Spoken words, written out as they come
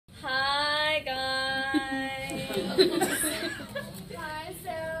Hi,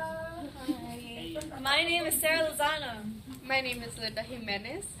 Sarah. Hi. My name is Sarah Lozano. My name is Linda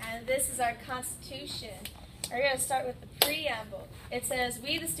Jimenez. And this is our Constitution. We're going to start with the preamble. It says,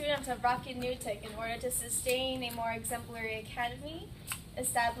 we, the students of Rocky New Tech, in order to sustain a more exemplary academy,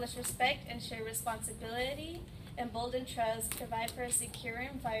 establish respect, ensure responsibility, embolden trust, provide for a secure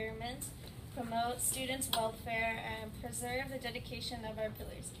environment, promote students' welfare, and preserve the dedication of our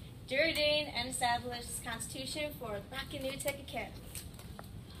pillars. Do ordain and establish this Constitution for Rocky New Tech Academy.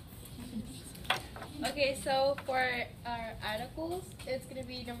 Okay, so for our articles, it's going to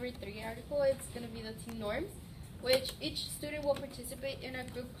be number 3 article. It's going to be the team norms, which each student will participate in a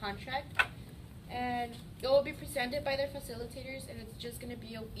group contract, and it will be presented by their facilitators, and it's just going to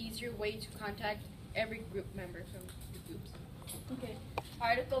be an easier way to contact every group member from the groups. Okay.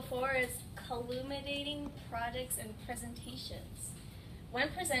 Article 4 is culminating projects and presentations. When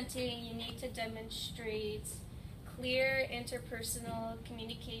presenting, you need to demonstrate clear interpersonal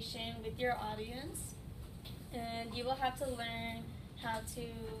communication with your audience, and you will have to learn how to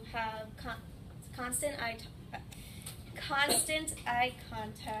have constant eye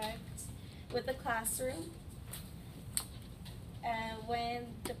contact with the classroom. And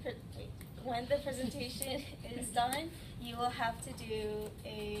when the presentation is done, you will have to do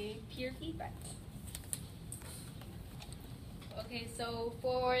a peer feedback. Okay, so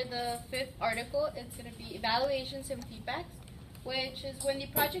for the 5th article, it's going to be evaluations and feedbacks, which is when the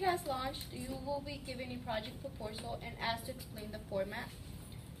project has launched, you will be given a project proposal and asked to explain the format.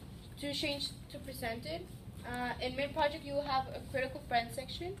 To change to presented, in mid-project you will have a critical friends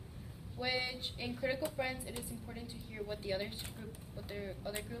section, which in critical friends it is important to hear what the other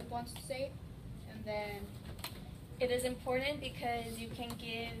group wants to say, and then it is important because you can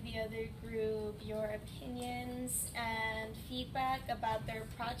give the other group your opinions and feedback about their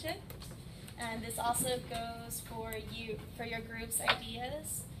project, and this also goes for your group's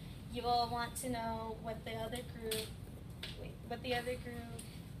ideas. You will want to know what the other group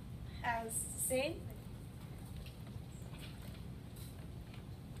has to say.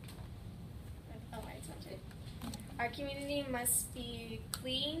 Our community must be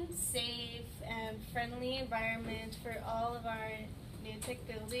clean, safe, and friendly environment for all of our new tech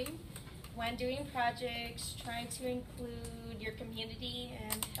building. When doing projects, try to include your community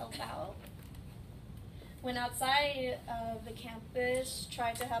and help out. When outside of the campus,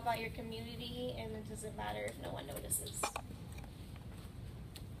 try to help out your community, and it doesn't matter if no one notices.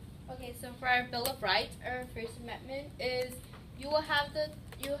 Okay, so for our Bill of Rights, our First Amendment is you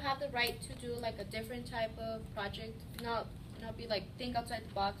have the right to do like a different type of project, not be like think outside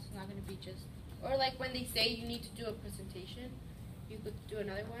the box. It's not going to be just, or like when they say you need to do a presentation, you could do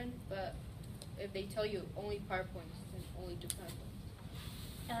another one, but if they tell you only PowerPoints, then only do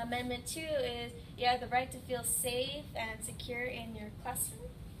PowerPoints. Amendment 2 is you have the right to feel safe and secure in your classroom.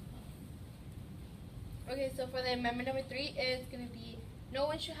 Okay, so for the amendment number 3, it's going to be no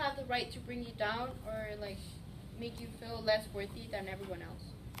one should have the right to bring you down or like make you feel less worthy than everyone else.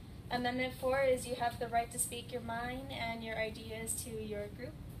 Amendment 4 is you have the right to speak your mind and your ideas to your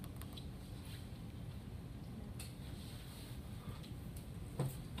group.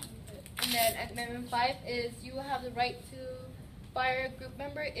 And then Amendment 5 is you will have the right to fire a group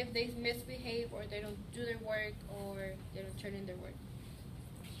member if they misbehave or they don't do their work or they don't turn in their work.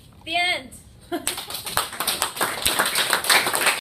 The end.